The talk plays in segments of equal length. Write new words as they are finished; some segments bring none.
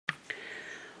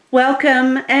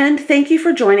Welcome and thank you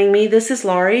for joining me. This is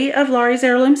Laurie of Laurie's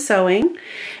Heirloom Sewing,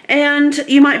 and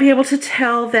you might be able to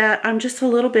tell that I'm just a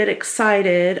little bit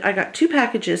excited. I got two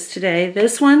packages today.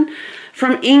 This one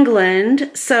from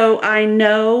England, so I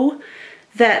know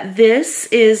that this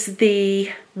is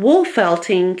the wool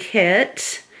felting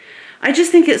kit. I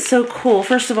just think it's so cool.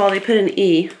 First of all, they put an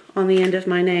E on the end of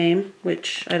my name,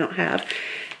 which I don't have.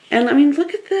 And I mean,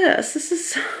 look at this. This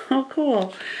is so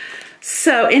cool.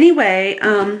 So anyway,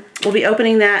 we'll be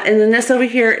opening that, and then this over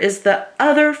here is the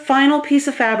other final piece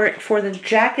of fabric for the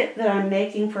jacket that I'm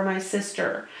making for my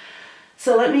sister.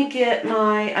 So let me get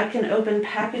my, I can open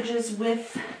packages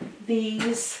with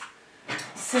these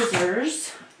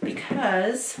scissors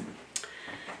because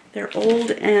they're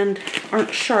old and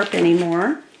aren't sharp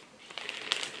anymore.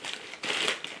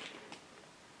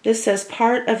 This says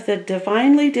part of the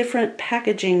Divinely Different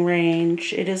packaging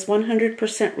range. It is 100%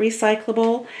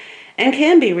 recyclable and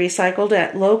can be recycled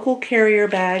at local carrier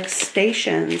bag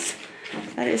stations.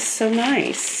 That is so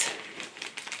nice.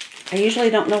 I usually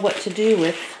don't know what to do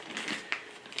with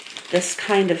this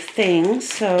kind of thing,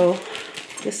 so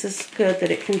this is good that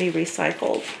it can be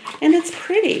recycled. And it's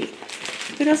pretty.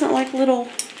 Who doesn't like little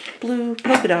blue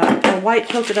polka dot or white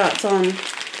polka dots on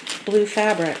blue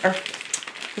fabric? Or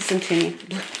listen to me.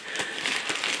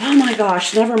 Oh my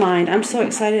gosh, never mind. I'm so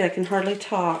excited I can hardly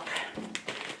talk.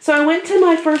 So I went to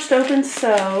my first open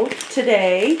sew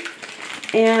today,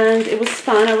 and it was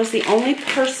fun. I was the only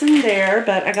person there,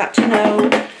 but I got to know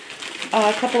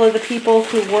a couple of the people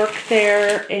who work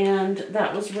there, and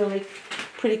that was really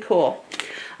pretty cool.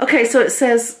 Okay, so it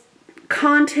says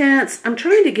contents. I'm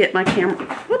trying to get my camera,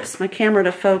 whoops, my camera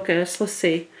to focus. Let's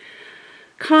see.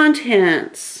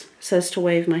 Contents, says to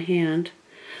wave my hand.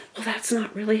 Well, that's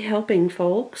not really helping,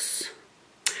 folks.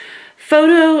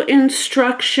 Photo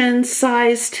instruction,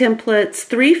 size templates,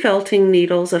 3 felting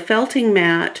needles, a felting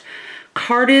mat,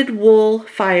 carded wool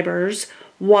fibers,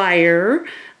 wire,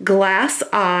 glass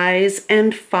eyes,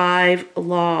 and 5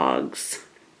 logs.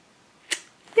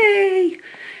 Yay!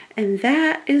 And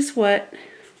that is what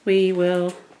we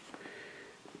will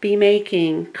be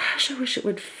making. Gosh, I wish it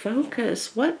would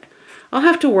focus. What? I'll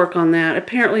have to work on that.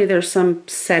 Apparently there's some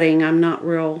setting I'm not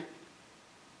real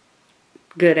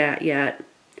good at yet.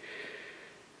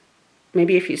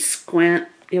 Maybe if you squint,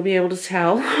 you'll be able to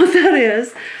tell what that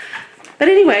is. But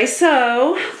anyway,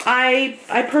 so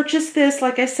I purchased this,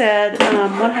 like I said,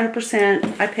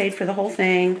 100%. I paid for the whole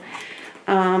thing.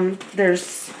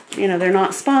 There's, you know, they're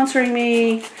not sponsoring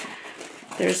me.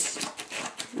 There's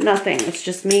nothing. It's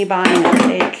just me buying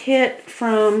a kit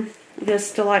from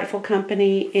this delightful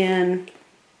company in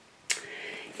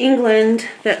England.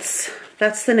 That's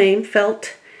the name,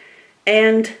 Felt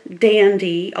and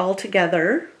Dandy all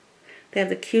together. They have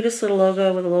the cutest little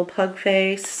logo with a little pug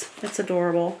face. It's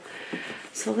adorable.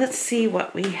 So let's see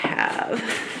what we have.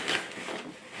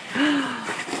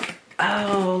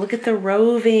 Oh, look at the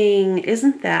roving.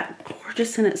 Isn't that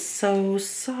gorgeous? And it's so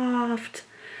soft.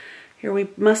 Here we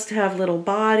must have little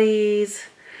bodies,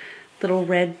 little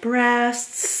red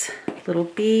breasts, little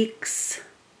beaks.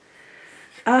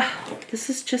 This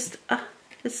is just,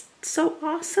 it's so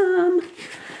awesome.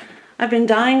 I've been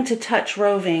dying to touch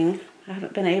roving. I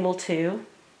haven't been able to.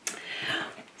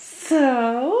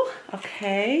 So,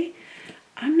 okay.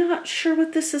 I'm not sure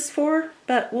what this is for,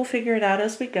 but we'll figure it out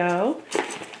as we go.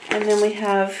 And then we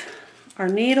have our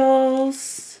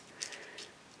needles.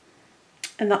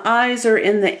 And the eyes are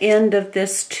in the end of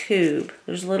this tube.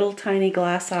 There's little tiny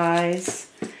glass eyes.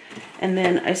 And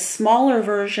then a smaller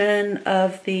version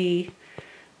of the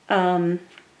foam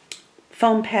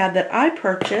pad that I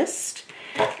purchased.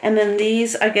 And then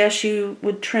these, I guess you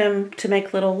would trim to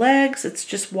make little legs. It's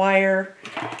just wire.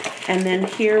 And then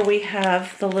here we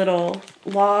have the little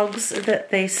logs that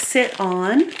they sit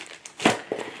on.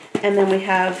 And then we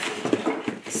have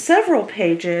several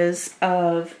pages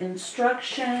of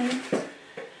instruction.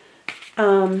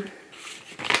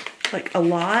 Like a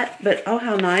lot, but oh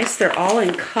how nice. They're all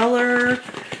in color.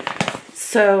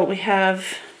 So we have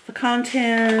the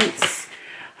contents.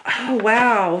 Oh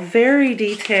wow, very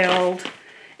detailed.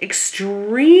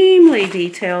 Extremely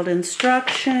detailed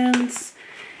instructions.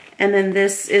 And then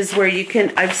this is where you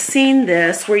can, I've seen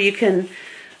this, where you can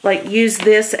like use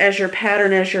this as your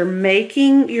pattern as you're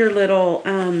making your little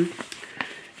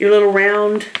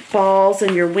round balls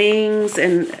and your wings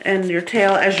and your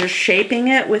tail as you're shaping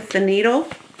it with the needle.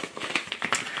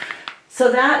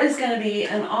 So that is going to be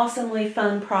an awesomely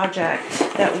fun project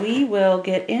that we will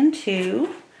get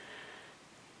into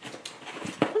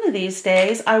one of these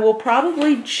days. I will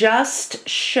probably just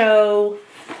show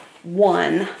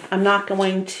one. I'm not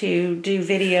going to do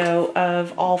video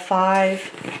of all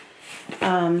 5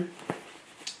 And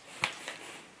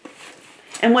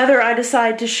whether I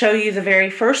decide to show you the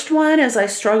very first one as I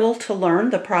struggle to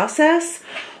learn the process,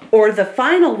 or the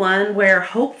final one where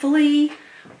hopefully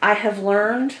I have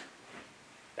learned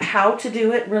how to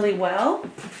do it really well,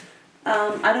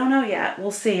 I don't know yet.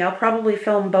 We'll see. I'll probably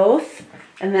film both,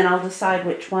 and then I'll decide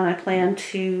which one I plan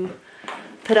to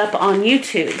put up on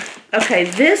YouTube. Okay,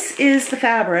 this is the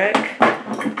fabric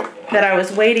that I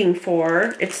was waiting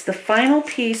for. It's the final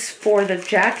piece for the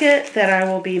jacket that I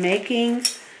will be making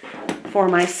for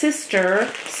my sister.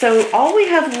 So all we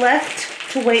have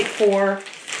left to wait for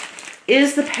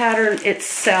is the pattern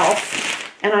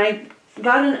itself. And I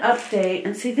got an update,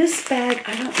 and see this bag,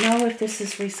 I don't know if this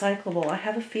is recyclable. I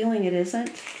have a feeling it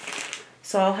isn't.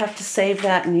 So I'll have to save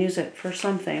that and use it for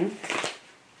something.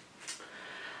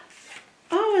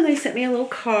 Oh, and they sent me a little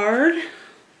card.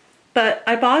 But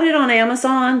I bought it on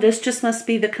Amazon. This just must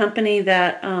be the company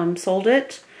that sold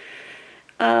it.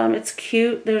 It's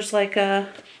cute. There's like a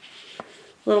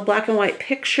little black and white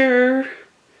picture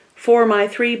for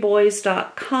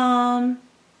my3boys.com.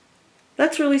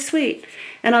 That's really sweet.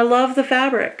 And I love the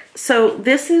fabric. So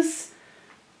this is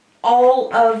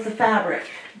all of the fabric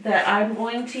that I'm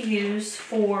going to use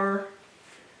for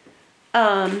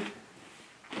the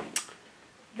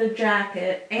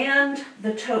jacket and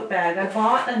the tote bag. I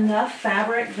bought enough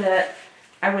fabric that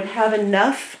I would have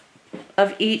enough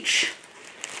of each.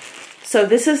 So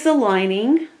this is the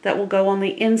lining that will go on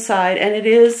the inside, and it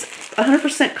is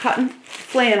 100% cotton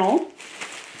flannel.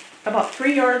 I bought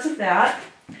 3 yards of that.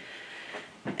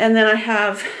 And then I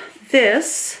have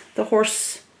this, the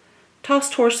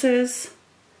tossed horses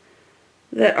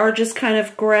that are just kind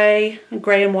of gray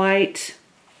and white.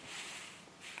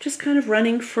 Just kind of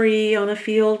running free on a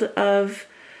field of,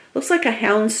 looks like a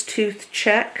houndstooth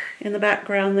check in the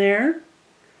background there.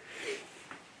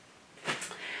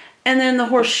 And then the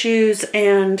horseshoes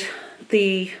and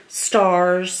the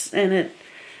stars, and it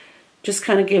just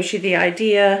kind of gives you the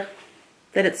idea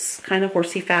that it's kind of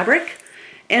horsey fabric.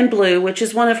 And blue, which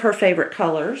is one of her favorite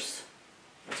colors.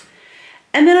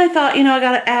 And then I thought, you know, I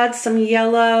got to add some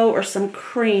yellow or some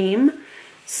cream.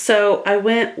 So I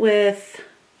went with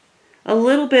a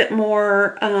little bit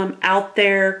more out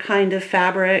there kind of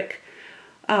fabric.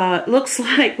 Looks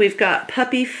like we've got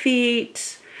puppy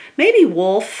feet, maybe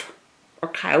wolf or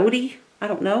coyote, I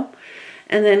don't know.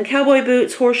 And then cowboy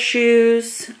boots,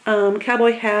 horseshoes,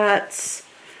 cowboy hats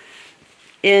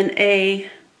in a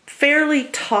fairly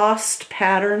tossed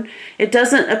pattern. It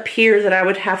doesn't appear that I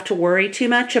would have to worry too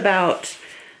much about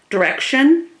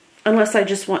direction unless I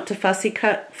just want to fussy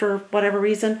cut for whatever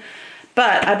reason.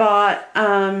 But I bought,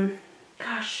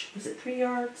 gosh, was it 3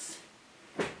 yards?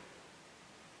 I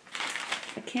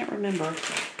can't remember.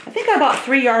 I think I bought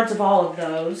 3 yards of all of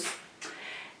those.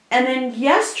 And then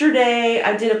yesterday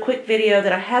I did a quick video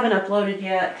that I haven't uploaded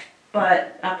yet,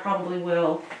 but I probably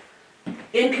will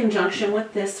in conjunction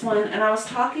with this one. And I was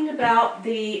talking about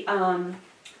the, where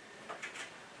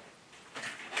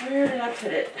did I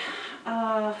put it?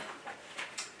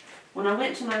 When I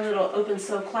went to my little open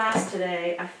sew class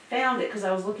today, I found it because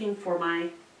I was looking for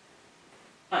my,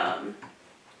 the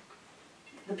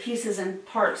pieces and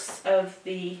parts of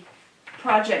the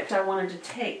project I wanted to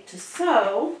take to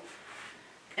sew.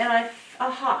 And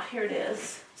aha, here it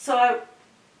is. So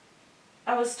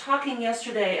I was talking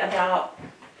yesterday about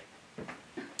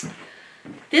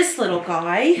this little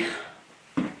guy.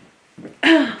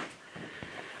 I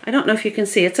don't know if you can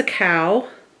see, it's a cow.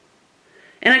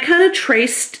 And I kind of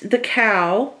traced the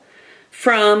cow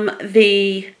from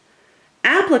the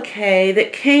applique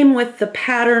that came with the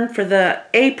pattern for the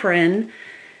apron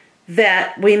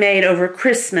that we made over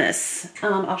Christmas.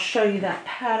 I'll show you that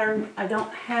pattern. I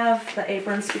don't have the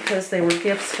aprons because they were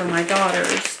gifts for my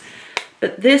daughters.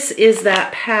 But this is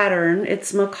that pattern.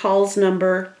 It's McCall's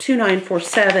number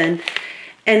 2947.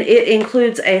 And it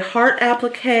includes a heart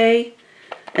applique.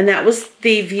 And that was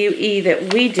the View E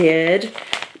that we did.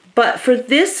 But for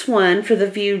this one, for the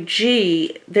View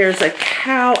G, there's a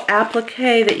cow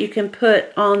applique that you can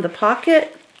put on the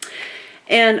pocket.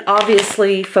 And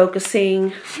obviously focusing,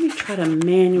 let me try to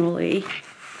manually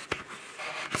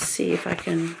see if I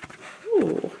can,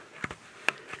 ooh,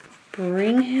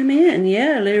 bring him in.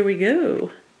 Yeah, there we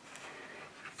go.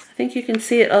 I think you can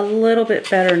see it a little bit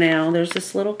better now. There's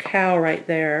this little cow right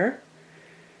there.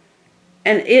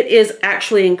 And it is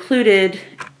actually included,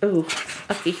 ooh,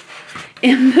 okay,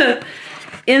 in the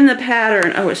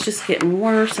pattern. Oh, it's just getting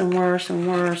worse and worse and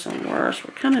worse and worse.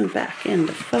 We're coming back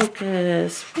into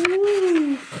focus.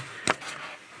 Woo.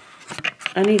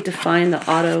 I need to find the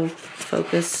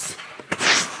autofocus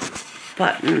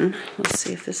button. Let's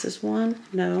see if this is one.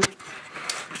 No.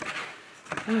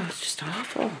 Oh, it's just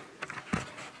awful.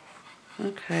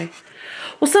 Okay.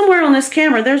 Well, somewhere on this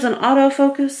camera, there's an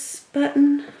autofocus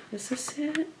button. Is this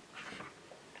it?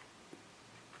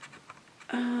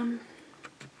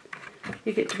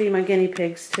 You get to be my guinea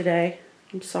pigs today.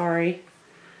 I'm sorry.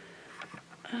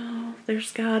 Oh,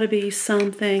 there's got to be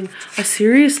something. I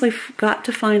seriously got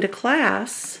to find a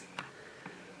class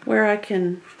where I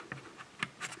can...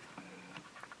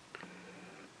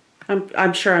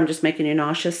 I'm sure I'm just making you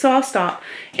nauseous, so I'll stop.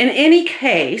 In any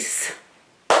case,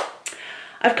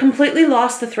 I've completely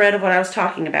lost the thread of what I was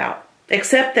talking about,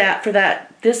 except that for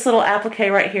this little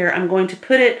applique right here, I'm going to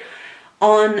put it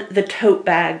on the tote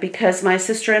bag because my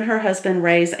sister and her husband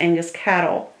raise Angus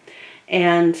cattle,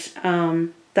 and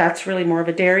that's really more of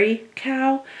a dairy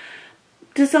cow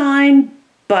design,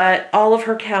 but all of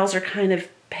her cows are kind of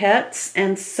pets,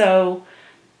 and so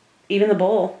even the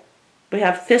bull. We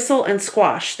have Thistle and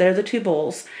Squash. They're the two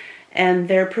bulls, and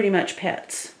they're pretty much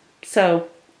pets. So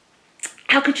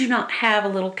how could you not have a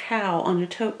little cow on your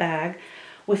tote bag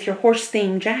with your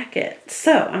horse-themed jacket?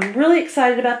 So I'm really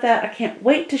excited about that. I can't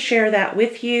wait to share that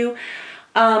with you.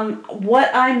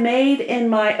 What I made in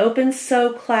my Open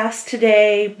Sew class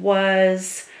today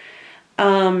was...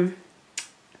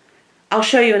 I'll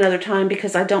show you another time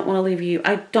because I don't want to leave you.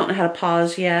 I don't know how to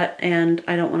pause yet, and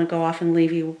I don't want to go off and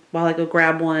leave you while I go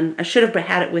grab one. I should have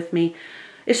had it with me.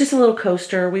 It's just a little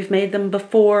coaster. We've made them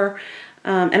before,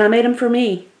 and I made them for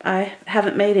me. I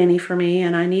haven't made any for me,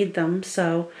 and I need them.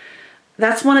 So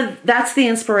that's the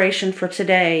inspiration for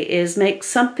today, is make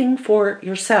something for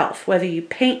yourself. Whether you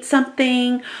paint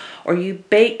something, or you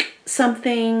bake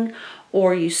something,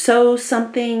 or you sew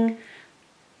something,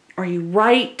 or you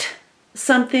write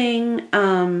something,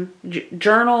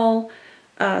 journal,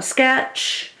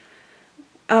 sketch,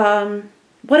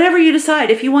 whatever you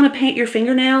decide. If you want to paint your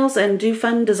fingernails and do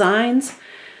fun designs,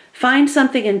 find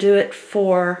something and do it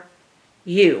for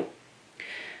you.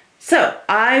 So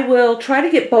I will try to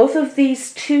get both of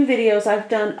these two videos I've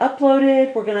done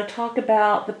uploaded. We're going to talk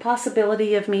about the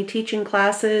possibility of me teaching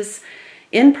classes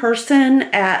in person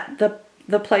at the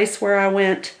place where I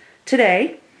went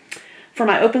today for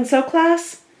my Open Sew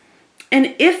class.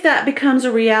 And if that becomes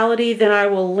a reality, then I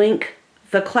will link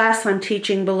the class I'm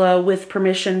teaching below with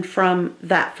permission from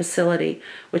that facility,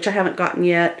 which I haven't gotten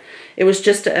yet. It was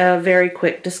just a very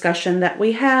quick discussion that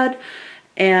we had,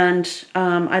 and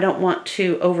I don't want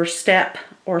to overstep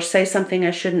or say something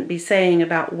I shouldn't be saying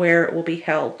about where it will be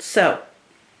held. So,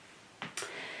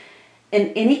 in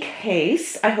any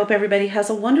case, I hope everybody has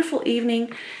a wonderful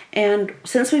evening, and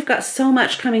since we've got so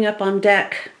much coming up on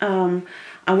deck,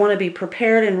 I want to be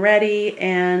prepared and ready,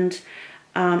 and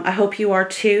I hope you are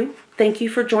too. Thank you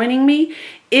for joining me.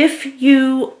 If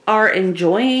you are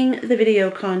enjoying the video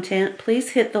content,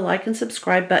 please hit the like and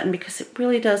subscribe button because it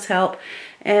really does help.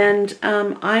 And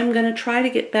I'm going to try to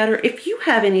get better. If you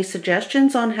have any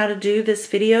suggestions on how to do this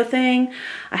video thing,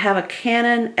 I have a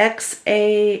Canon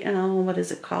XA, what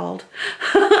is it called?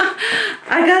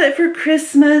 I got it for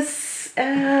Christmas.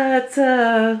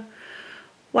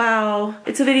 Wow,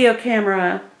 it's a video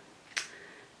camera.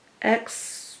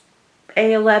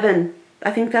 XA11. I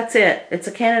think that's it. It's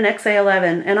a Canon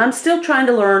XA11. And I'm still trying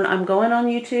to learn. I'm going on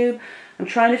YouTube. I'm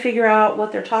trying to figure out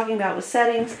what they're talking about with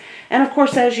settings. And of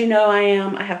course, as you know, I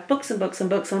have books and books and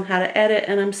books on how to edit,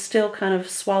 and I'm still kind of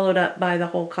swallowed up by the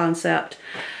whole concept.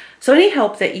 So any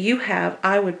help that you have,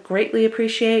 I would greatly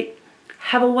appreciate.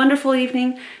 Have a wonderful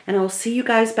evening, and I will see you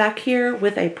guys back here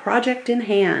with a project in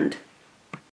hand.